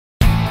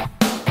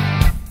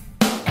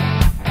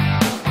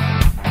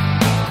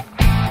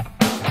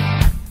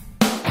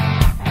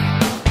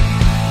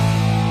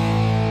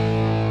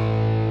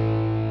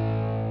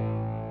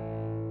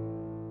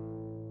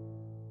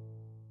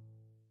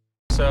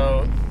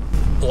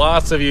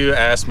lots of you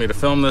asked me to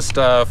film this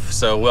stuff,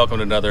 so welcome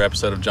to another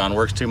episode of John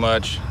Works Too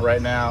Much.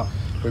 Right now,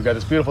 we've got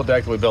this beautiful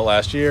deck that we built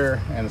last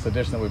year, and this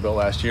addition that we built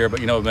last year, but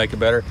you know what would make it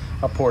better?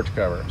 A porch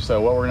cover.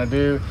 So what we're gonna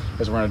do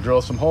is we're gonna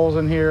drill some holes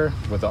in here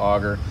with the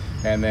auger,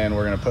 and then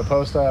we're gonna put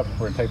posts up,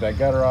 we're gonna take that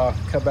gutter off,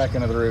 cut back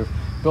into the roof,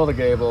 build a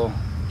gable,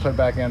 put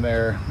back in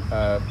there,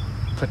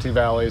 put two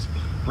valleys,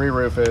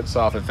 re-roof it,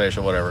 soffit,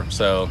 fascia, whatever.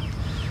 So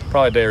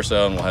probably a day or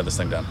so and we'll have this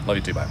thing done. Love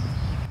you too, bye.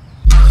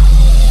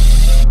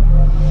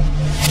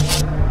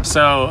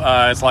 So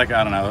it's like,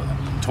 I don't know,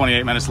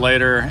 28 minutes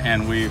later,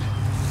 and we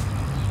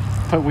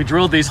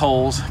drilled these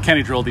holes.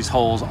 Kenny drilled these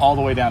holes all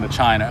the way down to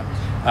China.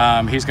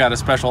 He's got a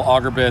special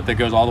auger bit that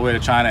goes all the way to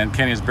China, and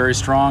Kenny is very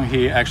strong.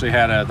 He actually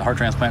had a heart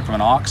transplant from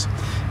an ox,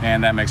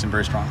 and that makes him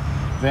very strong.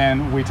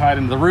 Then we tied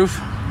into the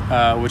roof,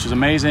 which is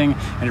amazing,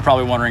 and you're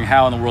probably wondering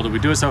how in the world did we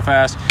do it so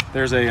fast.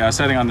 There's a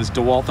setting on this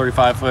DeWalt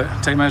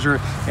 35-foot tape measure,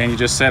 and you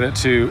just set it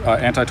to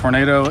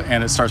anti-tornado,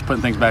 and it starts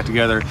putting things back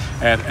together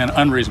at an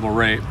unreasonable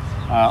rate.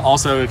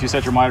 Also, if you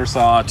set your miter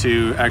saw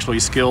to actually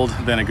skilled,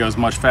 then it goes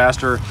much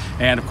faster,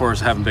 and of course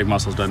having big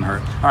muscles doesn't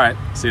hurt. All right,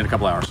 see you in a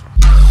couple hours.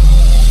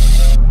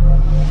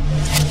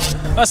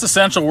 Us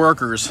essential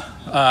workers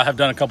have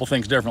done a couple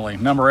things differently.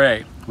 Number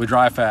 8, we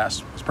drive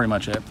fast. That's pretty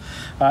much it.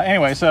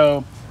 Anyway,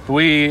 so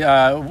we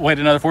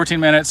waited another 14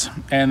 minutes,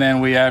 and then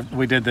we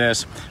did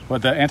this.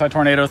 But the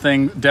anti-tornado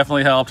thing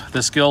definitely helped.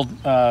 The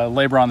skilled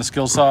labor on the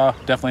skill saw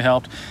definitely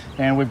helped.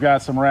 And we've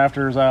got some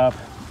rafters up,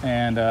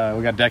 and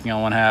we got decking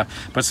on one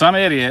half. But some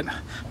idiot,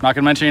 I'm not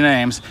gonna mention any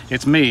names,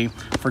 it's me,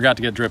 forgot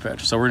to get drip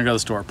edge. So we're gonna go to the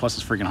store, plus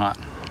it's freaking hot.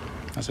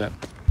 That's it.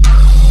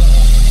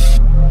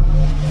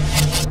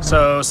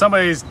 So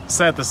somebody's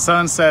set the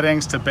sun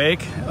settings to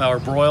bake, or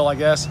broil, I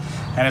guess,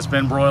 and it's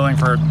been broiling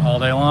for all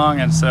day long,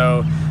 and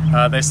so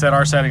they set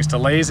our settings to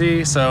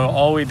lazy. So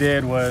all we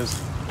did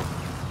was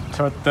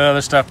put the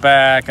other stuff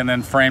back and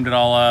then framed it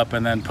all up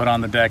and then put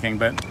on the decking.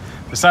 But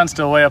the sun's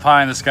still way up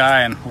high in the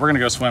sky, and we're gonna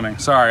go swimming.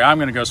 Sorry, I'm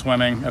gonna go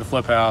swimming at a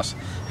flip house,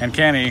 and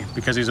Kenny,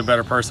 because he's a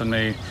better person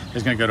than me,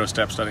 is gonna go to a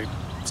step study.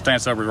 Staying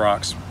sober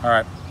rocks. All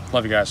right,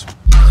 love you guys.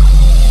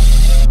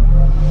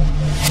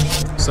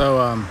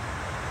 So,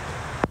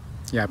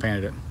 yeah, I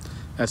painted it.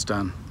 That's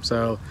done.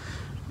 So,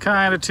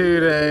 kind of 2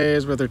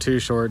 days, but they're 2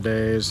 short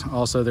days.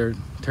 Also, they're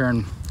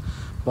tearing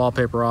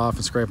wallpaper off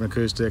and scraping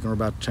acoustic, and we're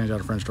about to change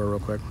out a French door real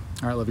quick.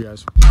 All right, love you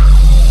guys.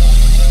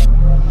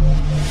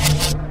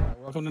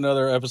 Welcome to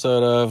another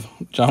episode of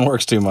John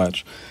Works Too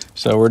Much.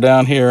 So we're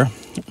down here.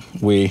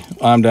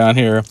 I'm down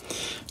here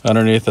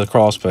underneath the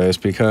crawl space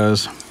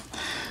because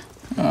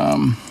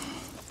I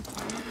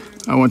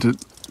went to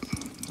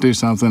do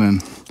something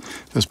and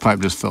this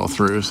pipe just fell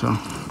through. So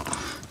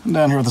I'm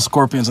down here with the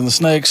scorpions and the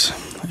snakes,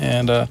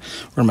 and we're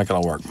gonna make it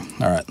all work.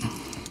 All right.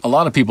 A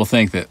lot of people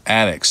think that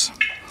attics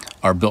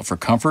are built for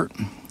comfort.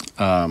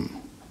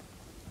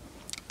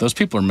 Those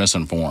people are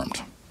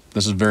misinformed.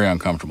 This is very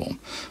uncomfortable.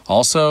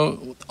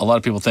 Also, a lot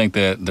of people think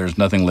that there's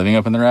nothing living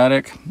up in their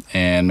attic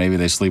and maybe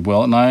they sleep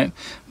well at night,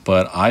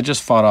 but I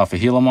just fought off a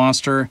Gila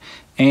monster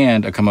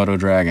and a Komodo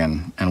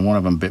dragon, and one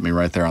of them bit me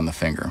right there on the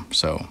finger.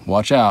 So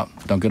watch out,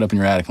 don't get up in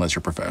your attic unless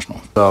you're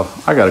professional. So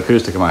I got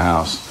acoustic in my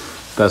house.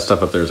 That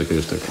stuff up there is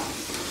acoustic.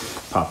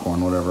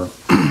 Popcorn, whatever.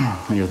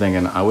 And you're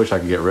thinking, I wish I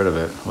could get rid of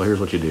it. Well, here's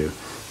what you do.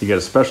 You get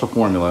a special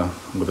formula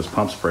with this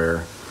pump sprayer.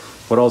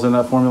 What all's in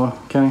that formula,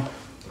 Kenny?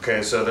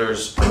 Okay, so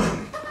there's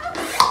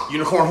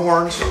unicorn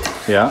horns.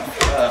 Yeah.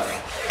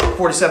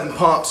 47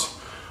 pumps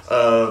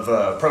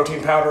of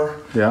protein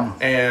powder. Yeah.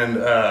 And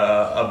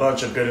a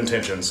bunch of good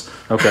intentions.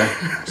 Okay.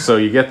 So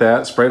you get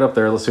that, spray it up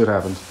there. Let's see what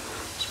happens.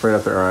 Spray it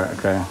up there. All right.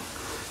 Okay.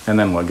 And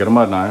then what? Get a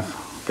mud knife.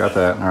 Got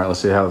that. All right. Let's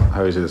see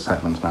how easy this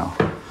happens now.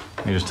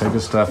 You just take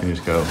this stuff and you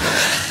just go.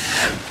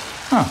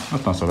 Oh,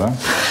 that's not so bad.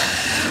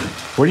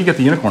 Where do you get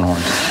the unicorn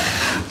horns?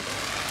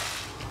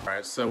 All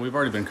right. So we've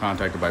already been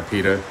contacted by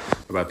PETA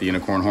about the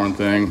unicorn horn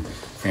thing,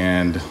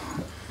 and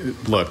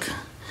look,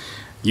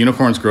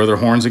 unicorns grow their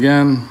horns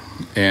again,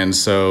 and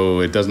so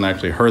it doesn't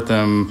actually hurt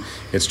them.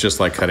 It's just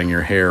like cutting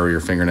your hair or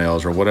your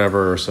fingernails or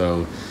whatever.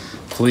 So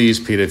please,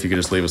 PETA, if you could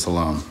just leave us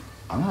alone.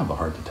 I don't have a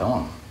heart to tell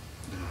them.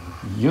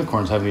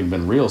 Unicorns haven't even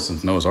been real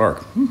since Noah's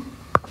Ark.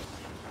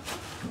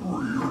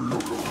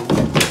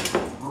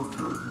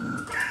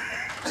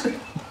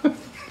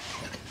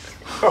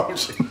 Oh,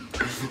 shit.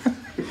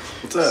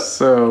 What's up?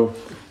 So,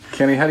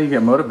 Kenny, how do you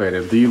get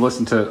motivated? Do you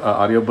listen to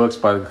audiobooks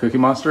by the Cookie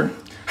Monster?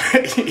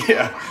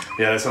 Yeah,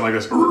 they sound like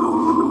this.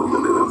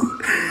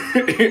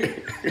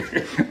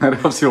 That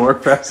helps you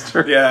work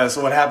faster? Yeah,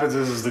 so what happens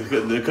is the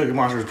Cookie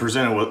Monster is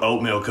presented with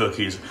oatmeal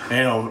cookies,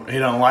 and he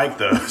don't like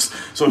those.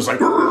 So it's like...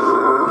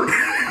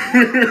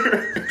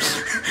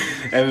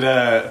 and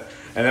that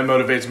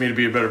motivates me to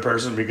be a better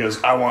person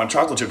because I want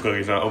chocolate chip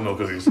cookies, not oatmeal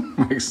cookies.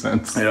 Makes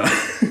sense. Yeah.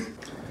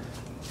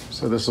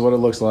 So this is what it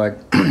looks like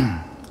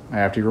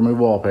after you remove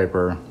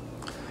wallpaper,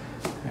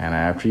 and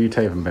after you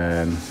tape and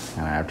bed, and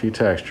after you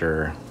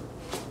texture,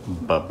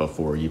 but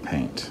before you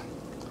paint.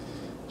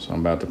 So I'm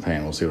about to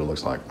paint. We'll see what it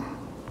looks like.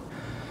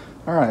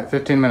 All right,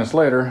 15 minutes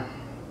later,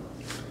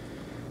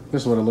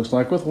 this is what it looks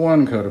like with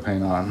one coat of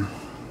paint on.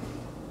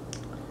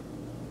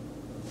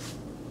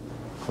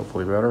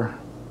 Hopefully better.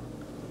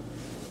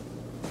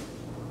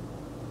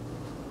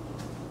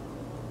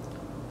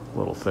 A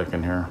little thick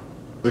in here.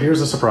 But here's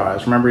the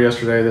surprise. Remember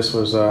yesterday this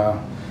was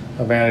a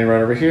vanity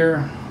right over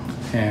here,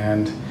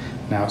 and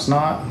now it's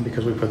not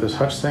because we put this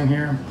hutch thing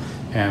here,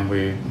 and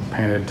we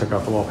painted, took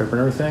out the wallpaper and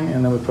everything,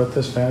 and then we put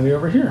this vanity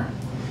over here,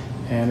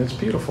 and it's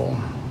beautiful.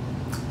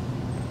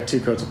 2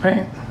 coats of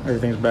paint,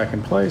 everything's back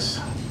in place,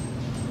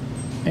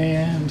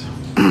 and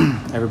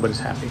everybody's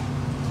happy.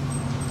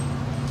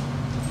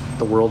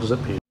 The world is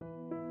at peace.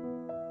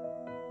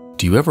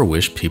 Do you ever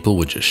wish people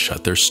would just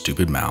shut their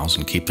stupid mouths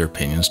and keep their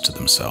opinions to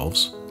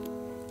themselves?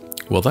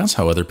 Well, that's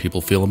how other people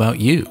feel about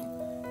you.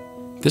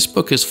 This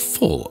book is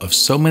full of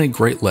so many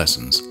great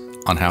lessons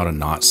on how to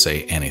not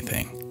say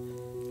anything.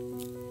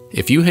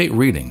 If you hate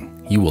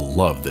reading, you will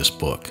love this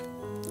book.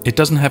 It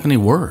doesn't have any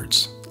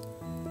words.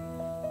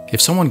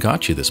 If someone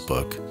got you this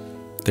book,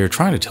 they're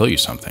trying to tell you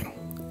something.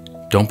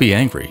 Don't be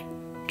angry.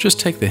 Just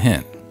take the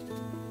hint.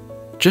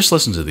 Just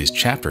listen to these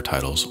chapter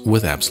titles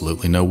with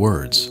absolutely no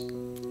words.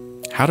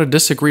 How to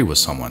disagree with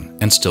someone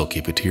and still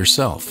keep it to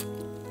yourself.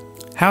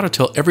 How to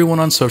tell everyone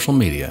on social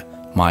media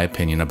my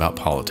opinion about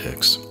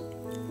politics.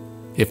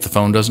 If the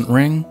phone doesn't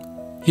ring,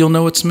 you'll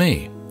know it's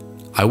me.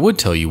 I would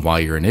tell you why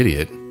you're an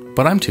idiot,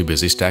 but I'm too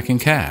busy stacking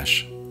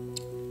cash.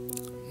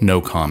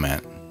 No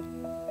comment.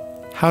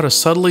 How to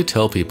subtly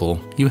tell people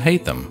you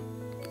hate them.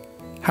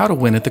 How to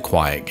win at the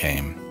quiet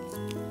game.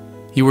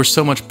 You were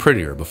so much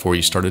prettier before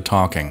you started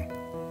talking.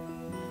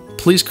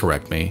 Please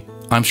correct me.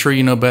 I'm sure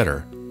you know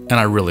better, and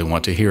I really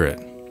want to hear it.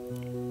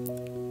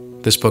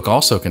 This book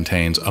also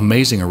contains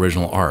amazing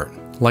original art,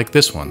 like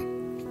this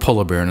one,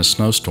 Polar Bear in a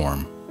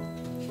Snowstorm.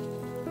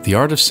 The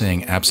Art of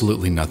Saying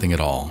Absolutely Nothing at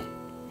All,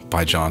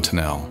 by John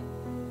Tennell.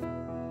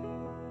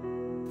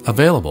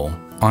 Available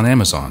on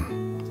Amazon.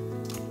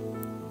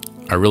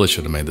 I really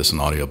should have made this an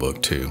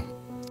audiobook too.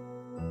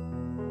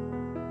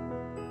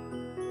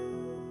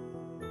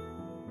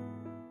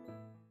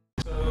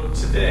 So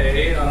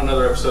today, on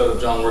another episode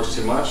of John Works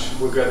Too Much,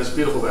 we've got this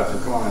beautiful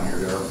bathroom. Come on in here,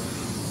 girl.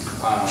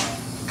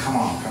 Come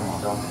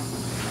on, don't.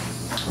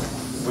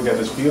 We got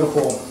this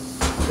beautiful,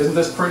 isn't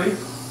this pretty?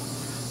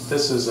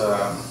 This is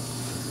a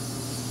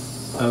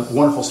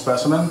wonderful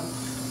specimen.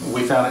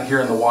 We found it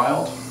here in the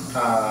wild,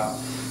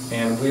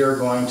 and we are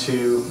going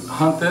to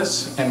hunt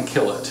this and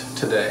kill it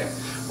today.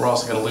 We're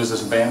also going to lose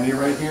this vanity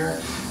right here,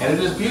 and it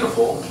is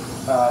beautiful.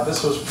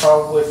 This was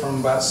probably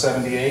from about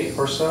 78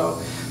 or so,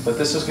 but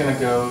this is going to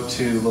go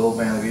to little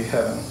vanity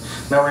heaven.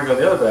 Now we're going to go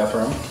to the other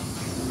bathroom.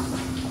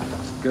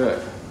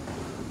 Good.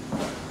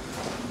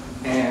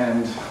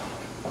 And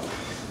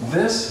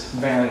this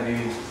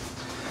vanity,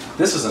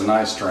 this is a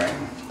nice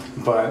drain,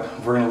 but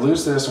we're going to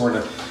lose this, and we're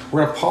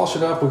going to polish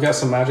it up. We've got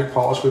some magic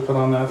polish we put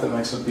on that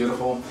makes it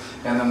beautiful.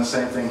 And then the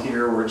same thing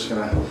here, we're just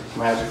going to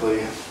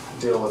magically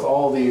deal with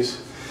all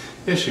these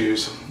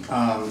issues.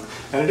 And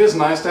it is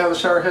nice to have the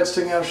shower head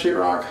sticking out of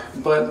sheetrock,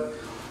 but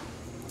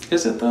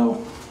is it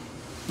though?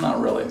 Not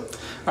really.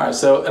 All right,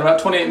 so in about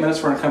 28 minutes,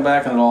 we're going to come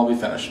back and it'll all be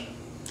finished.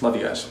 Love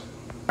you guys.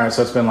 All right,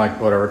 so it's been like,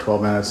 whatever,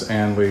 12 minutes,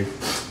 and we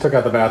took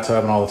out the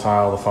bathtub and all the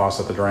tile, the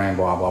faucet, the drain,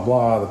 blah, blah,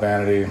 blah, the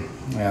vanity,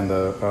 and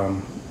the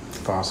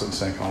faucet and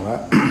sink and all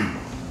that.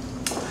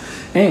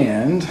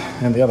 And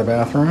in the other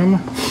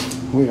bathroom,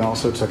 we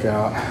also took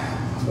out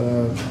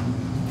the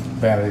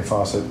vanity,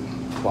 faucet,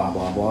 blah,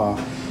 blah, blah,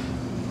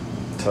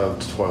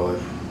 tub, toilet,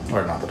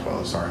 or not the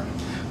toilet, sorry,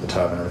 the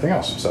tub and everything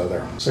else. So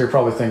there. So you're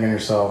probably thinking to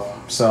yourself,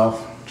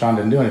 John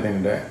didn't do anything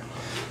today.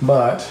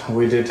 But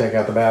we did take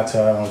out the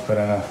bathtub and we put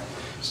in a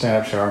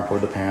stand-up shower and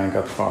poured the pan and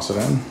got the faucet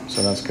in.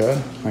 So that's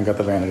good. And got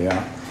the vanity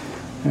out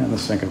and the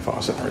sink and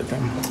faucet and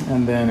everything.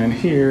 And then in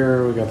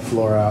here, we got the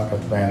floor out,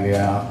 got the vanity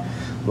out,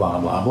 blah,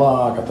 blah,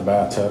 blah. Got the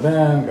bathtub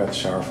in, got the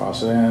shower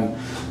faucet in,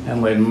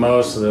 and laid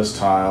most of this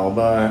tile,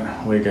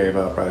 but we gave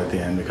up right at the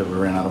end because we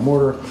ran out of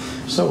mortar.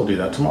 So we'll do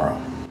that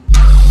tomorrow.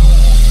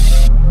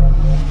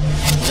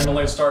 We're gonna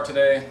late start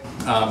today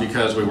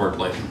because we worked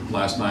late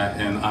last night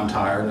and I'm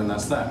tired, and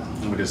that's that.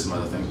 And we did some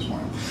other things this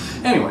morning.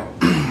 Anyway,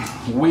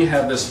 we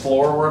have this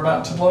floor we're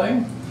about to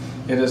play.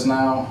 It is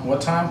now,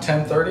 what time?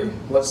 10:30?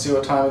 Let's see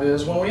what time it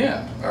is when we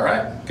end. All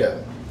right,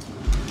 good.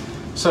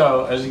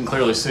 So as you can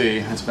clearly see,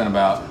 it's been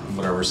about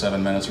whatever,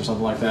 7 minutes or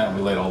something like that, and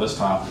we laid all this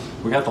tile.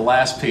 We got the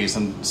last piece,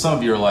 and some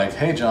of you are like,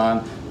 hey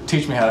John,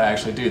 teach me how to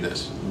actually do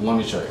this. Let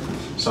me show you.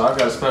 So I've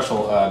got a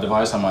special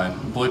device on my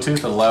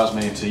Bluetooth that allows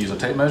me to use a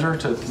tape measure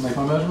to make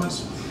my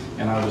measurements.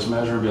 And I'll just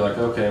measure and be like,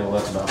 okay, well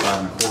that's about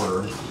 5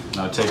 1/4. And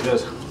I'll take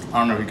this, I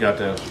don't know if you got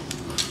the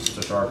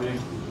Sharpie,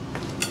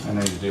 and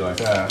then you do like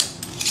that.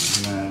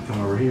 And then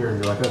come over here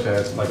and be like, okay,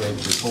 it's like 8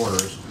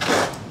 3/4.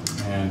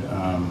 And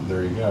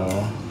there you go.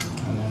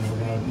 And then we're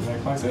gonna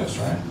make like this,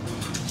 right?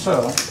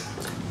 So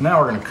now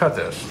we're gonna cut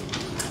this.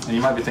 And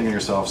you might be thinking to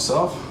yourself,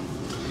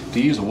 do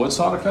you use a wood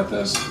saw to cut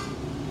this?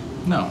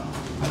 No,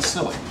 that's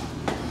silly.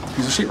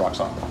 Use a sheetrock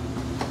saw.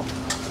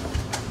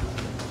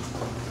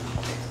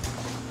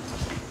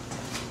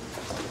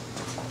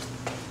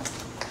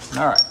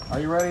 All right, are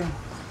you ready?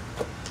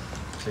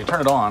 So you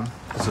turn it on,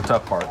 this is the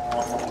tough part.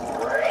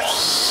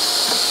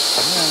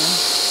 And then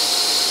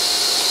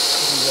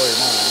blow your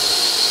mind.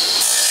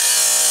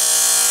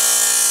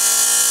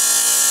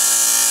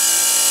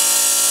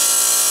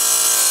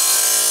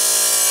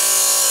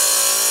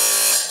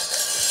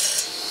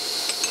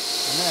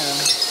 And then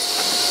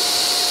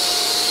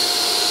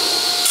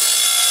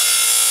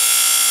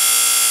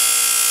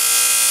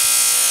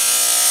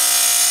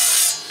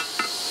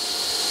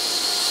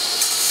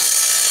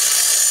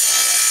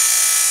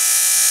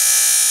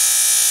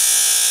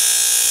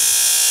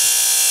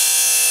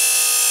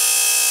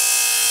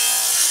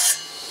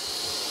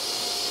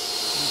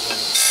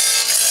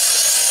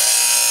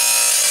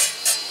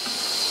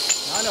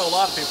I know a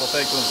lot of people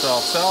think to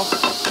themselves,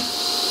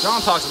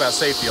 John talks about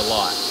safety a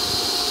lot.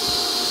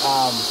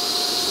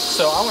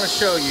 So I want to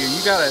show you,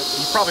 you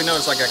probably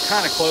noticed like I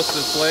kind of close to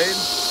this blade.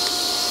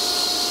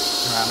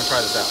 All right, I'm gonna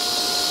try this out.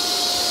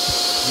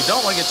 You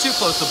don't want to get too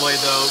close to the blade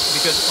though,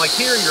 because like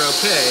here you're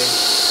okay,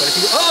 but if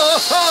you,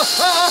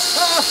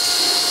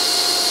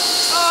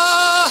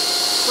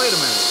 wait a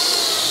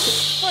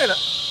minute.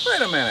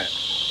 Wait a minute.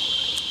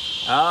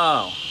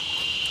 Oh.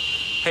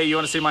 Hey, you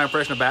want to see my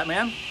impression of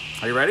Batman?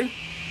 Are you ready?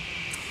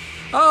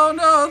 Oh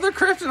no, the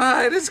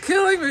kryptonite is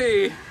killing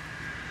me.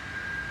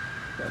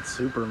 That's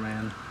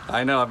Superman.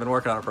 I know, I've been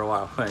working on it for a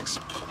while. Thanks.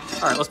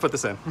 All right, let's put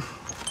this in.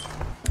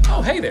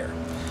 Oh, hey there.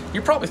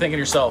 You're probably thinking to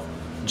yourself,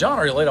 John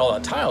already laid all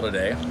that tile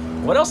today.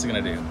 What else is he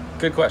gonna do?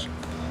 Good question.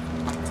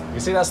 You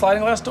see that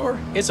sliding glass door?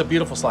 It's a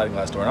beautiful sliding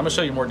glass door. And I'm gonna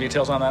show you more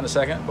details on that in a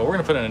second, but we're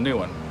gonna put in a new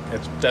one.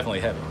 It's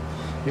definitely heavy.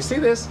 You see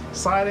this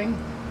siding?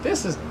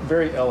 This is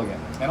very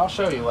elegant. And I'll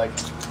show you, like,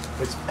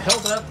 it's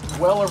held up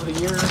well over the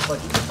years.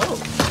 Like,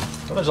 oh,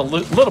 well, there's a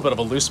little bit of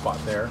a loose spot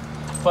there.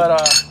 But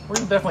we're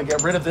gonna definitely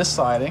get rid of this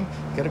siding,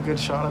 get a good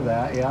shot of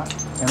that, yeah.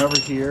 And over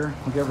here,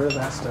 we'll get rid of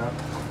that stuff.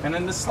 And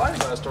then this sliding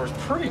glass door is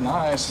pretty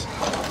nice.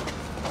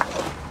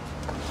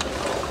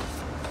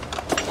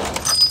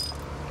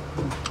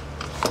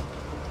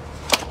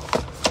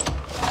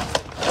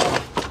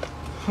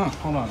 Huh,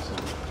 hold on a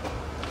second.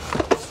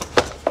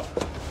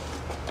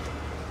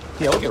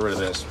 Yeah, we'll get rid of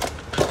this.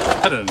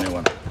 Put in a new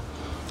one.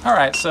 All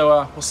right,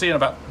 so we'll see you in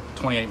about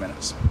 28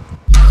 minutes.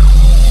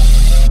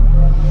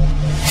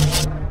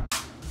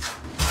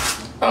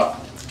 Oh,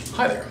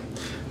 hi there.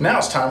 Now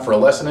it's time for a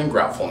lesson in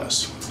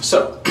groutfulness.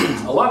 So,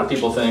 a lot of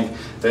people think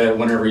that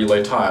whenever you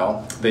lay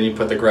tile, then you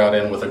put the grout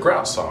in with a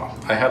grout saw.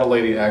 I had a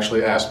lady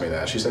actually ask me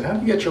that. She said, how do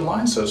you get your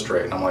line so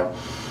straight? And I'm like,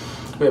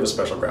 we have a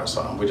special grout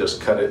saw. We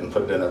just cut it and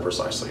put it in there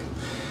precisely.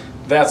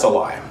 That's a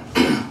lie.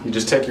 You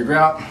just take your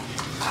grout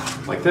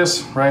like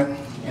this, right?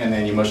 And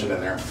then you mush it in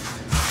there.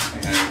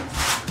 And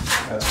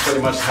that's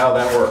pretty much how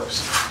that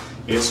works.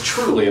 It's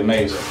truly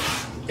amazing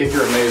if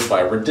you're amazed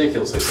by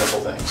ridiculously simple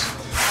things.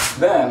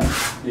 Then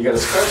you get a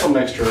special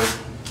mixture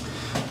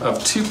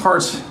of 2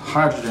 parts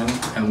hydrogen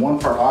and 1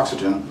 part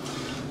oxygen.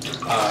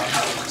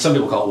 Some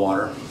people call it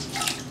water.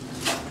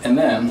 And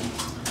then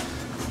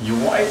you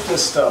wipe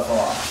this stuff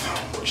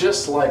off,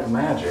 just like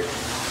magic.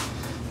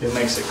 It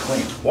makes it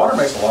clean. Water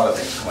makes a lot of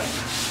things clean.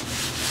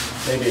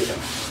 Maybe it can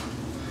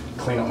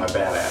clean up my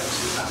bad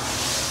attitude.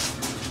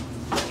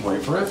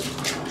 Wait for it.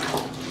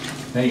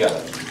 Then you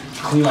gotta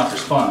clean off your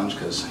sponge,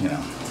 because, you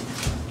know,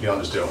 you don't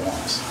just do it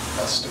once.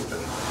 That's stupid.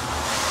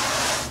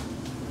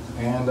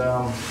 And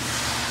I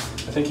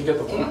think you get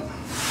the point.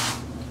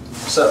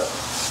 So,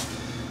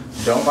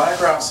 don't buy a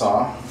grout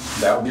saw.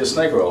 That would be a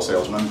snake oil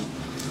salesman.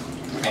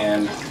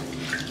 And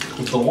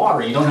with the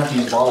water, you don't have to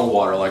use bottled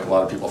water like a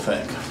lot of people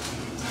think.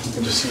 You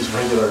can just use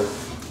regular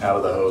out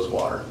of the hose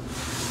water.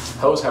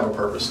 Hose have a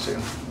purpose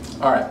too.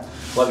 All right,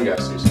 love you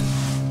guys, Susan.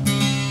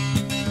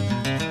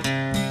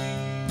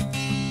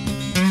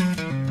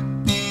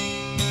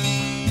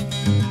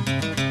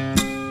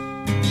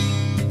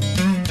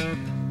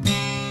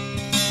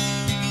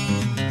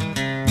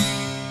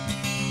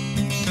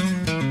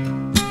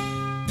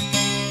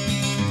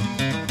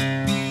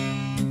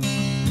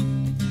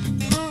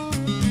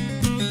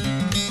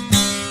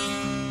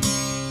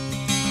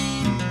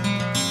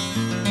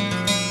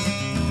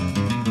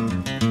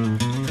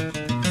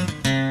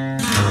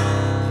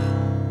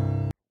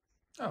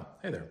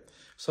 Hey there.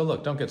 So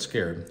look, don't get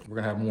scared. We're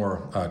gonna have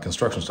more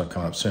construction stuff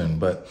coming up soon.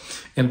 But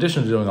in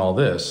addition to doing all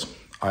this,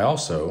 I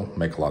also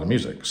make a lot of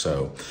music.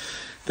 So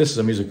this is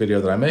a music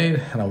video that I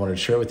made and I wanted to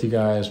share it with you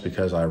guys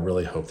because I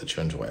really hope that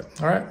you enjoy it.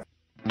 All right.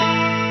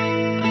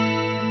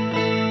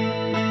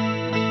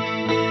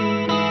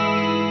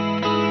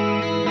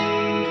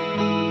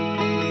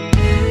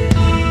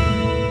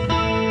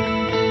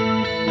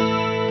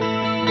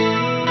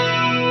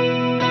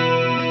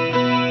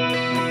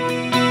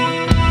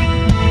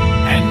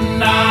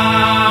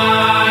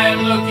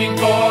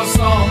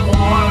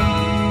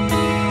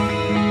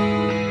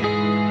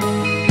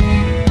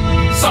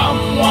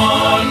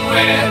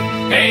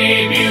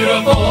 A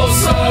beautiful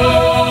soul,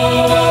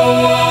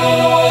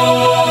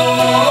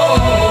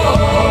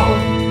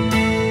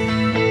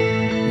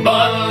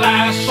 but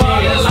alas,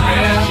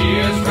 she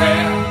is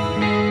rare,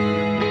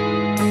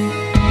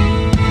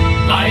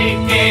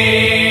 like a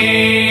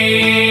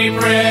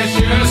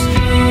precious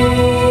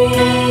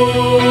jewel.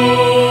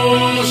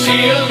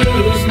 She'll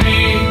lose me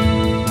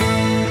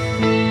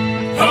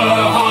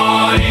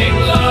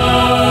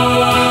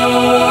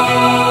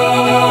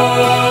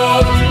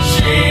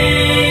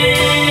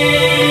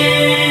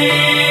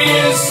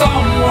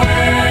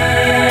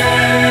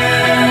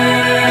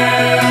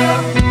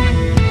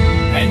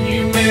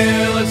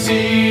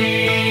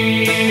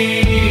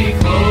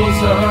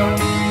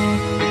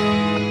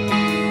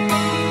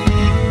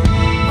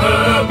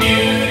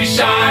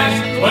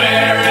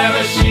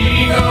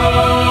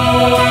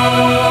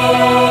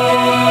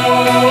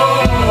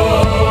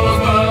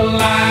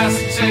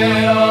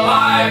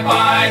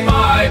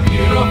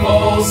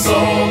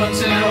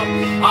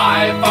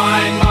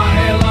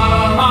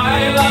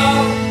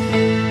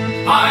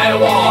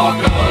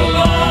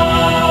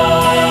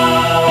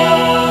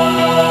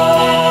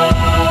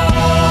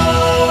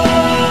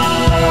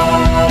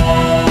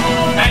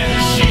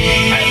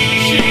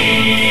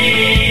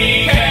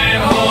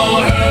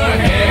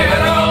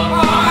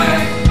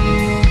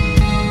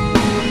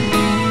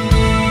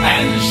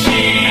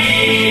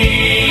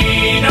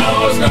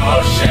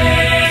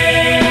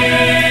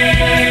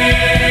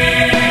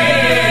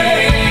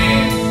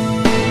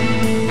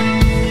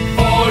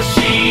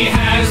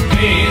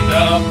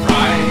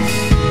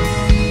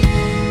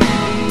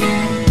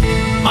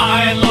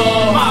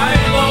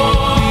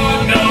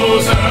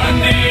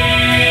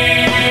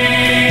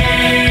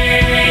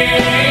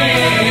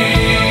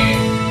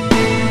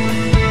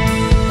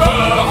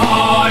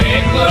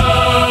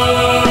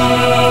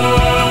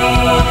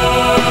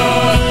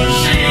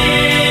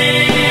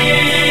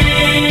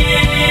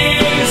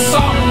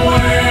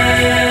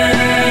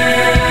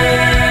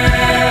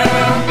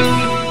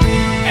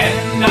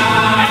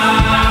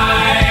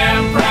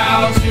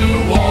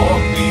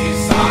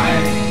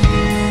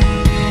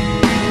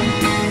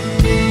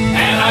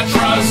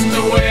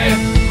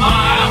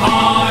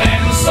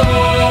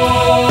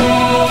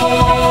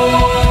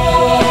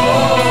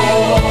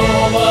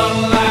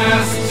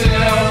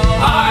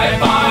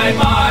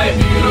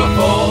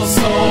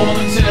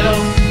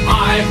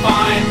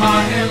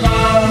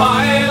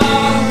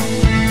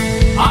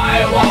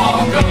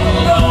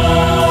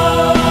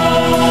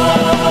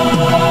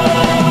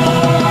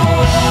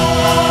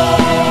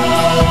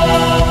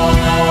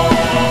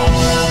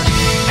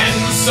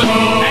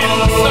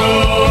so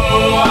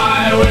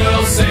I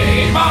will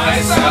save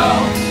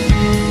myself.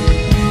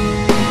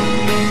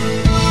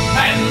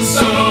 And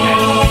so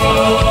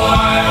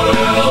I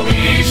will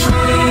be true.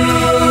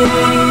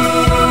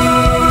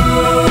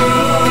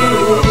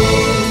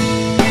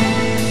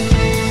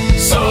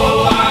 So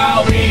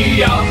I'll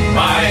be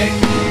upright.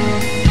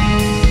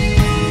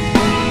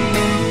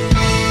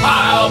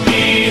 I'll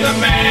be the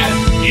man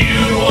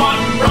you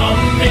want from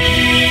me.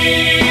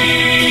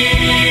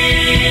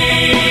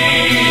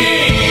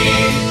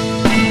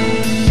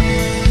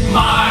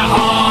 My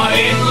heart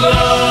in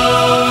love,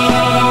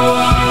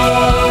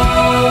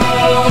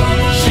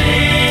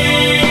 she's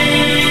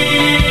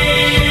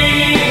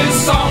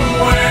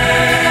somewhere,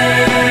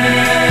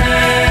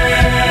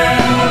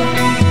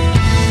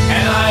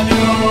 and I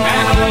know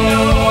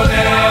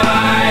that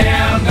I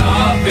am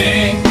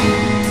nothing.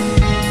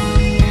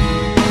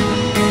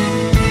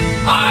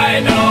 I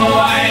know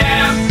I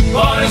am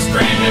but a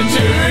stranger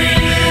to you.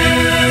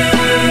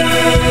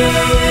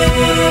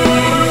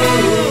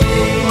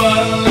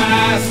 But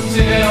alas,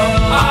 till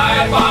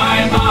I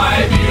find my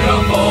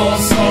beautiful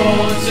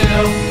soul,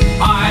 till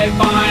I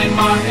find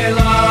my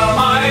love,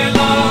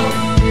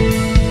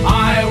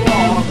 I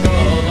walk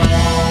alone.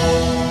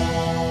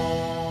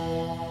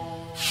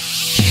 She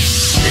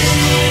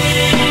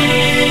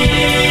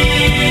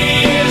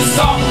is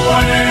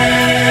somewhere.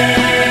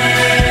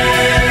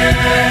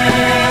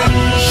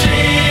 She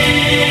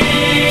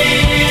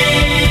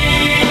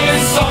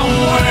is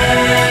somewhere.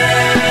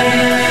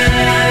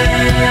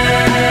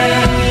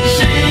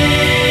 She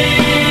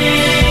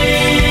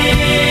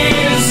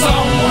is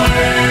somewhere.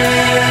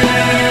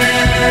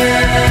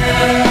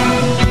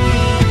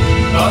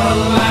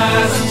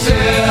 Alas,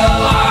 until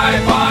I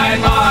find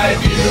my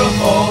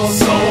beautiful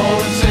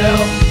soul,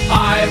 until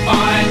I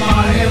find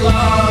my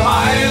love,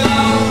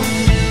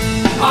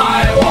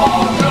 I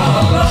walk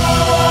alone.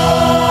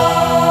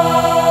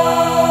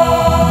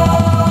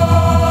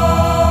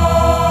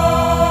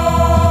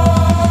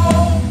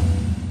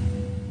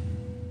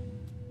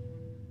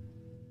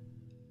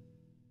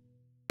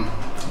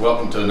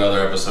 Welcome to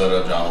another episode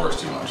of John Works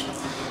Too Much.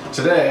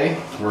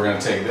 Today, we're going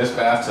to take this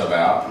bathtub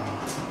out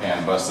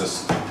and bust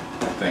this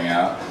thing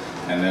out,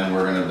 and then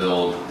we're going to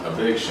build a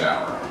big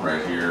shower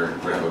right here.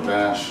 We have a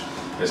bench.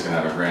 It's going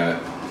to have a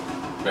granite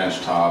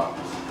bench top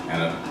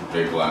and a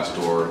big glass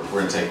door.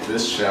 We're going to take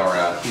this shower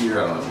out here.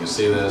 I don't know if you can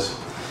see this.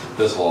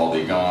 This will all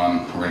be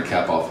gone. We're going to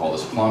cap off all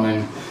this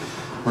plumbing.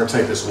 We're going to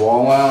take this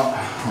wall out.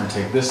 We're going to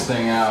take this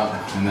thing out,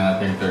 and then I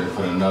think they're going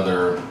to put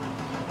another, I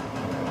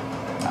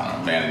don't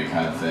know, vanity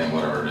kind of thing,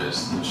 whatever it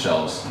is, the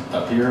shelves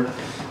up here.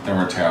 Then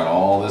we're going to tear out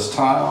all this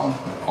tile,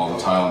 all the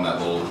tile in that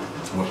little,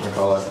 what should I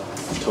call it,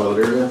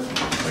 toilet area.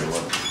 Take a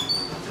look.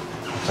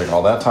 Take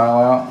all that tile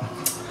out.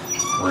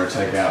 We're going to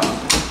take out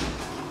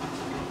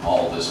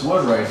all this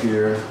wood right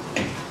here,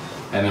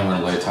 and then we're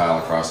going to lay tile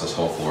across this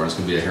whole floor. It's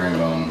going to be a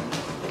herringbone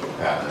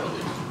pattern.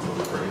 It'll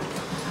be pretty.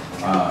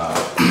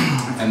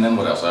 And then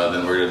what else? Then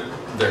they're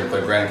going to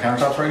put granite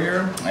countertops right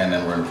here, and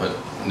then we're going to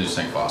put new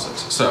sink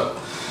faucets. So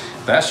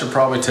that should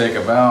probably take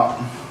about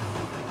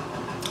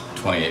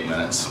 28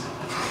 minutes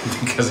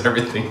because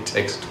everything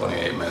takes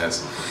 28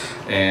 minutes.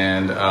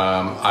 And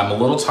I'm a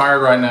little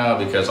tired right now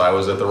because I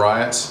was at the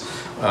riots.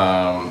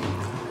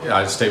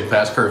 I stayed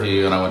past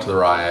curfew and I went to the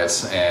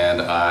riots,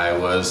 and I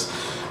was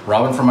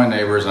robbing from my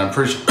neighbors, and I'm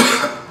pretty sure,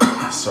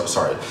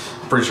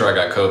 pretty sure I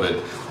got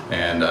COVID,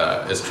 and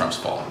it's Trump's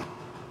fault.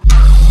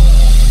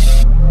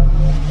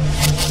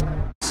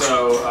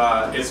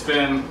 So it's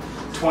been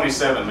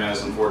 27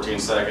 minutes and 14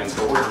 seconds,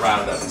 but we're gonna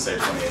round it up and say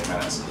 28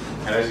 minutes.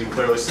 And as you can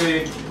clearly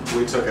see,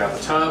 we took out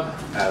the tub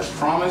as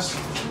promised.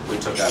 We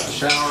took out the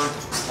shower,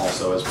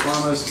 also as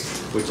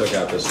promised. We took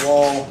out this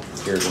wall.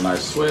 Here's a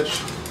nice switch.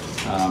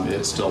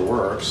 It still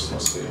works.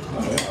 Let's see.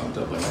 Oh yeah, it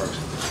definitely works.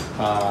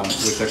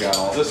 We took out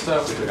all this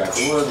stuff. We took out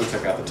the wood. We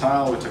took out the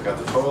tile. We took out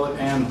the toilet,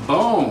 and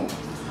boom!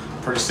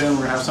 Pretty soon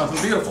we're gonna have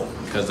something beautiful,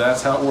 because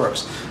that's how it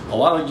works. A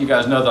lot of you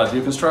guys know that I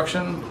do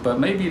construction, but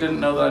maybe you didn't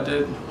know that I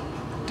did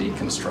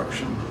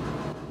deconstruction.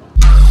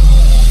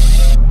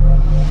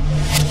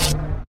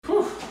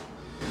 Whew.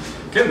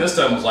 Getting this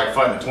done was like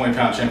fighting a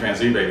 20-pound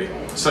chimpanzee baby.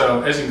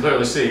 So as you can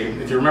clearly see,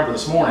 if you remember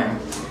this morning,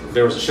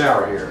 there was a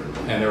shower here,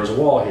 and there was a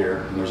wall here,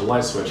 and there's a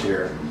light switch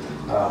here.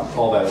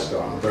 All that is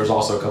gone. There's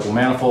also a couple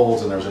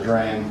manifolds, and there's a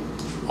drain.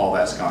 All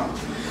that's gone.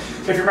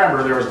 If you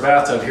remember, there was a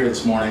bathtub here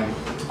this morning.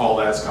 All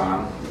that's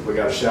gone. We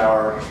got a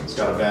shower. It's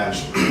got a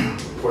bench.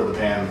 Poured the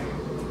pan.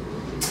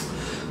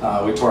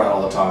 We tore out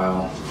all the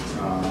tile.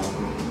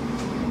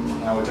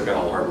 Now we took out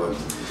all the hardwood.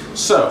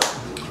 So,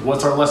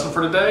 what's our lesson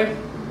for today?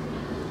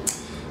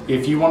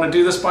 If you want to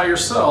do this by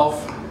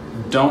yourself,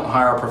 don't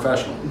hire a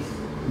professional.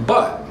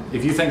 But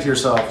if you think to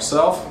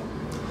yourself,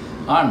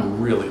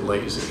 I'm really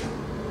lazy,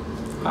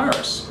 hire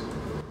us.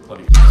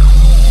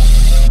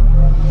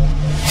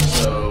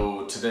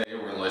 So today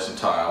we're going to lay some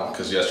tile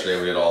because yesterday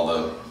we did all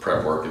the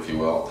prep work, if you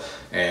will,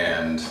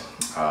 and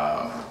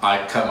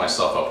I cut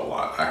myself up a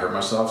lot. I hurt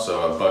myself,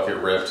 so a bucket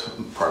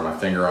ripped part of my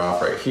finger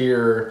off right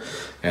here,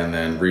 and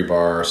then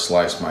rebar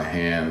sliced my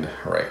hand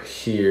right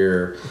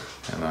here,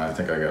 and I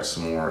think I got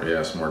some more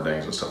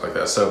dings and stuff like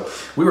that. So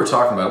we were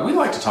talking about, we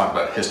like to talk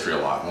about history a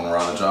lot when we're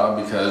on the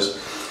job because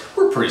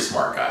we're pretty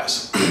smart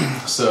guys.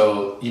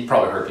 So you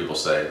probably heard people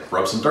say,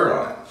 rub some dirt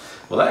on it.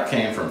 Well, that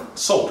came from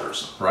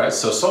soldiers, right?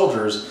 So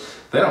soldiers,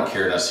 they don't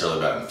care necessarily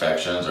about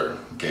infections or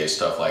gay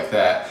stuff like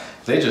that.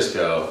 They just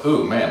go,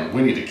 ooh, man,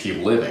 we need to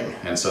keep living.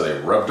 And so they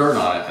rub dirt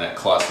on it and it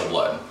clots the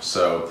blood.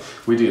 So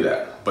we do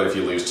that. But if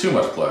you lose too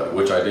much blood,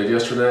 which I did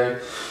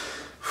yesterday,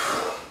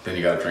 then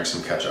you gotta drink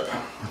some ketchup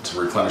to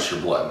replenish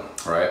your blood,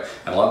 right?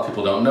 And a lot of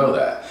people don't know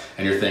that.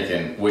 And you're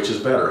thinking, which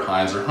is better,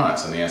 Heinz or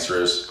Hunt's? And the answer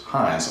is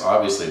Heinz,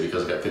 obviously,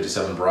 because it's got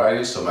 57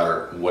 varieties, so no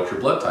matter what your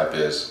blood type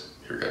is,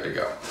 you're good to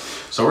go.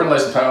 So we're gonna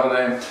lay some tile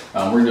today.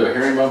 We're gonna do a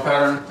herringbone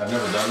pattern. I've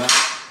never done that,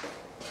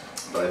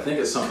 but I think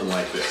it's something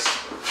like this.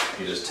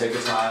 You just take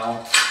a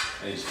tile,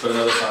 and you just put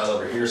another tile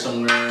over here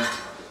somewhere,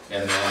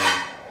 and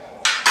then,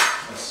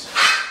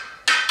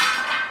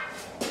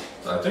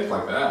 I think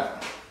like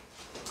that.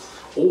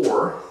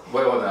 Or,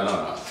 wait,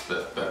 no,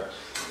 better.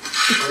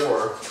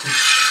 Or,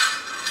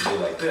 you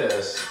do like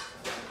this,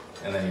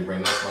 and then you bring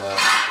this one up.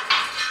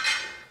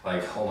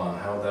 Like, hold on,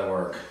 how would that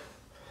work?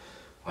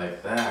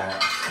 Like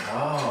that.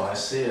 Oh, I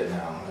see it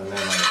now. And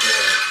then like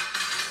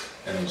this,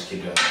 and then just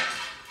keep doing that.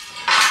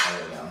 All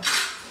the way down.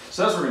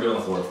 So that's what we're gonna do on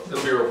the floor.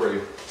 It'll be real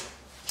pretty.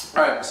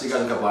 All right, see you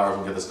guys in a couple hours.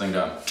 We'll get this thing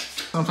done.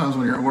 Sometimes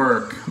when you're at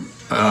work,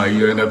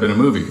 you end up in a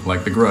movie,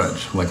 like The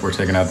Grudge. Like we're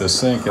taking out this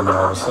sink, and then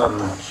all of a sudden,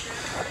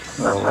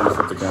 oh, let me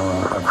flip the camera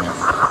on. I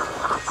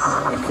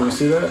can't. Can you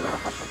see that?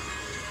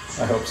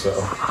 I hope so.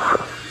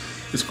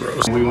 It's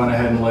gross. We went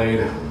ahead and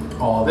laid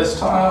all this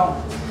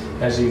tile.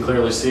 As you can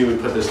clearly see, we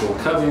put this little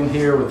cubby in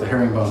here with the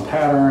herringbone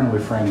pattern. We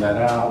framed that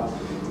out.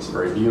 It's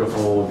very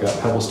beautiful. We've got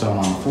pebblestone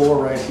on the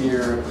floor right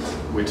here.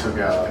 We took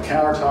out the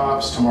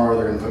countertops. Tomorrow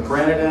they're gonna put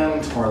granite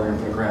in. Tomorrow they're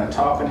gonna put a granite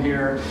top in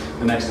here.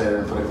 The next day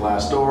they're gonna put a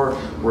glass door.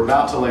 We're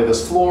about to lay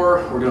this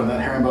floor. We're doing that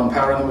herringbone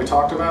pattern that we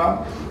talked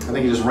about. I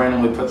think you just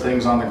randomly put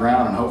things on the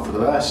ground and hope for the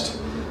best.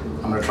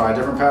 I'm gonna try a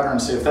different pattern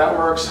and see if that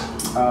works.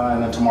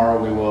 And then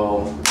tomorrow we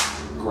will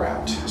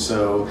grout.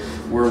 So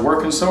we're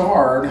working so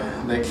hard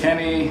that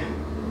Kenny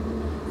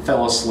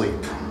fell asleep.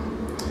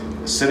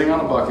 Sitting on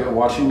a bucket,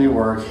 watching me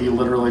work, he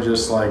literally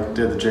just like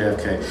did the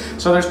JFK.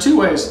 So there's two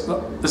ways,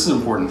 this is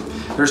important.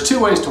 There's two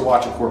ways to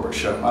watch a corporate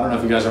show. I don't know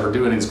if you guys ever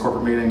do any of these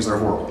corporate meetings, they're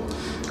horrible.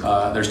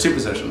 There's two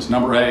positions.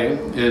 Number A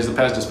is the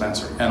Pez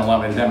dispenser, and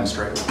allow me to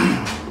demonstrate.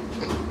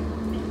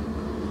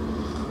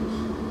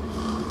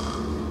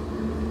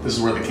 This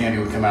is where the candy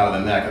would come out of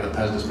the neck of the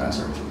Pez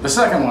dispenser. The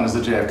second one is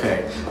the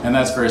JFK, and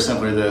that's very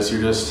simply this.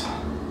 You're just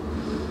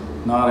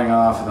nodding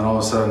off, and then all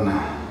of a sudden,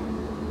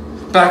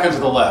 back into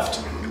the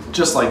left,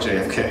 just like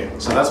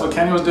JFK. So that's what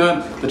Kenny was doing,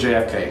 the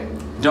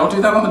JFK. Don't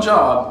do that on the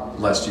job,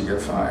 lest you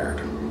get fired.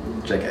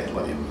 JK,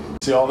 love you.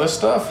 See all this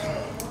stuff?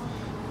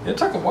 It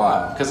took a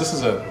while, because this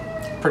is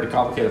a pretty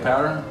complicated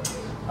pattern.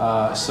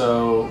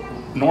 So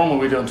normally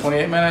we do it in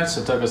 28 minutes.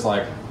 It took us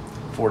like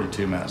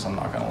 42 minutes, I'm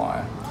not gonna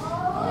lie.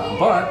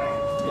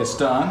 But it's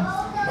done,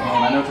 and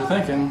I know what you're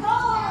thinking.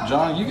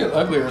 John, you get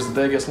uglier as the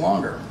day gets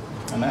longer,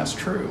 and that's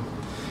true.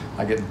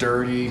 I get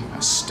dirty, I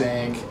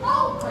stink,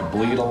 I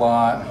bleed a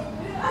lot.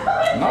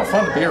 Not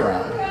fun to be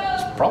around.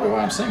 It's probably why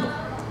I'm single.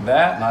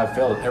 That, and I've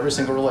failed at every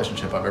single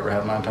relationship I've ever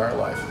had in my entire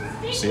life.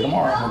 See you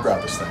tomorrow, we'll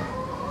grab this thing.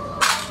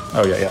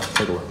 Oh yeah,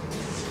 take a look.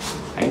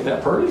 Ain't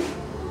that pretty?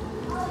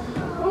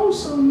 Oh,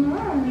 so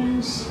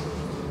nice.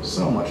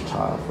 So much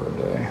tile for a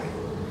day.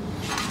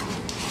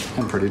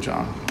 And pretty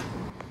John.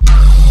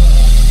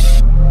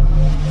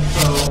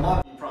 So a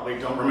lot of you probably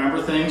don't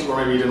remember things, or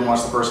maybe you didn't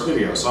watch the first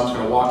video. So I'm just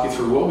gonna walk you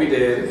through what we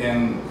did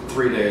in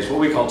 3 days, what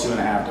we call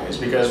 2.5 days.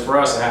 Because for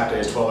us, a half day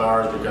is 12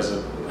 hours, because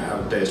a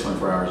day is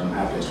 24 hours and a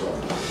half day is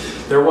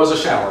 12. There was a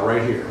shower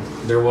right here.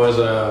 There was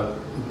a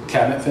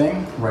cabinet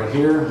thing right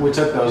here. We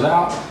took those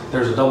out.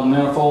 There's a double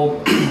manifold.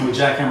 We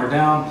jackhammered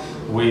down.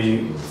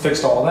 We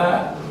fixed all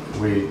that.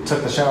 We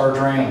took the shower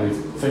drain. We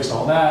fixed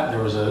all that.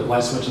 There was a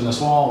light switch in this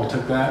wall. We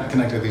took that,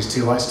 connected these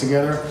two lights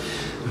together.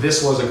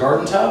 This was a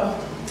garden tub.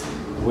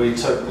 We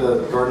took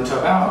the garden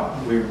tub out.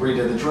 We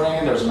redid the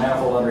drain. There's a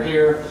manifold under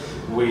here.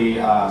 We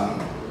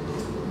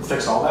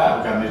fixed all that.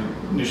 We got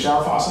a new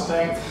shower faucet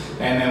thing.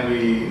 And then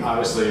we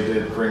obviously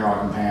did green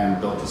rock and pan,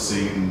 built the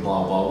seat, and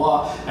blah, blah,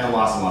 blah, and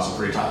lots of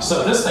free time.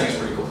 So this thing is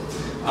pretty cool.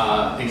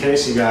 In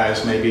case you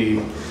guys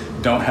maybe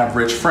don't have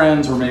rich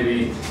friends, or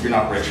maybe you're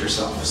not rich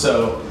yourself.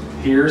 So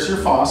here's your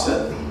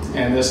faucet,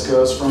 and this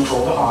goes from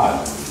cold to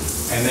hot.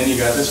 And then you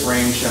got this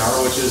rain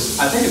shower, which is,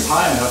 I think it's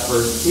high enough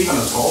for even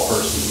a tall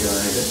person to get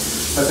underneath it.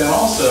 But then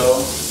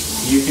also,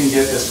 you can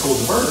get this cool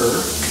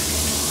diverter,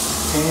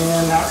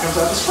 and now it comes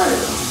out the sprayer.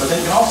 But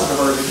then you can also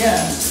divert it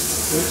again,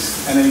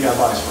 oops, and then you got a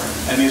body spray.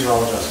 And these are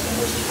all adjustable,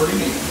 which is pretty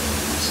neat.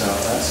 So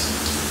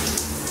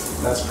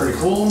that's pretty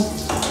cool.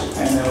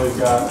 And then we've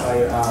got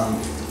a,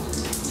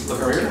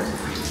 look over here.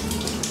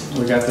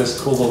 we got this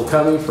cool little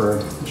cubby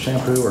for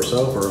shampoo or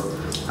soap, or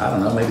I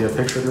don't know, maybe a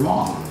picture of your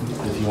mom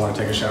if you want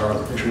to take a shower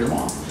with a picture of your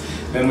mom.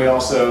 Then we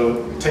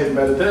also tape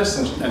embedded this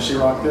and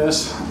sheetrock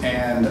this,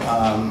 and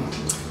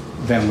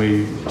then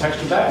we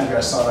textured that. You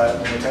guys saw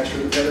that when we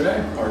textured the other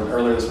day, or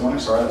earlier this morning,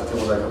 sorry, that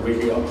was like a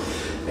week ago.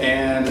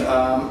 And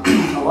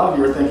a lot of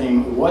you are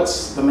thinking,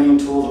 what's the main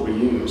tool that we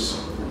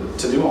use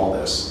to do all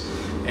this?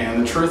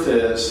 And the truth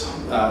is,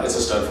 it's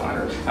a stud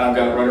finder. And I've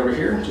got it right over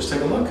here, just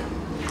take a look.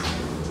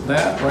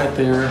 That right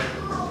there,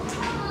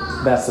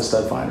 that's the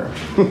stud finder.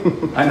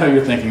 I know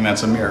you're thinking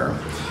that's a mirror.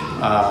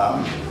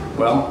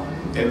 Well,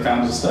 it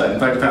found a stud. In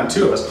fact, it found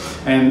two of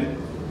us. And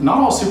not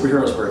all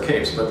superheroes wear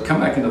capes, but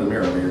come back into the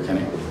mirror over here,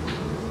 Kenny.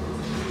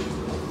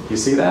 You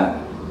see that?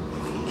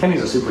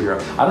 Kenny's a superhero.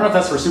 I don't know if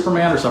that's for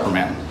Superman or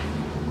Superman.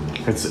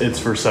 It's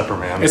for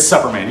Superman. It's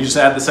Superman. You just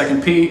add the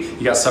second P,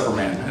 you got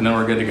Superman, and then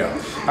we're good to go.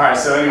 All right,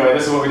 so anyway,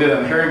 this is what we did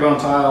on the herringbone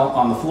tile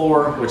on the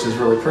floor, which is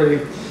really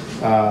pretty.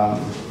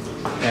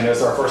 And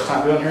it's our first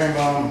time doing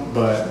herringbone,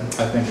 but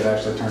I think it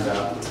actually turned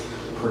out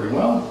pretty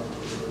well.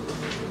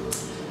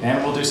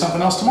 And we'll do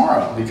something else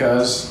tomorrow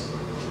because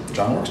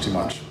John works too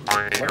much.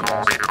 Later,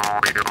 guys.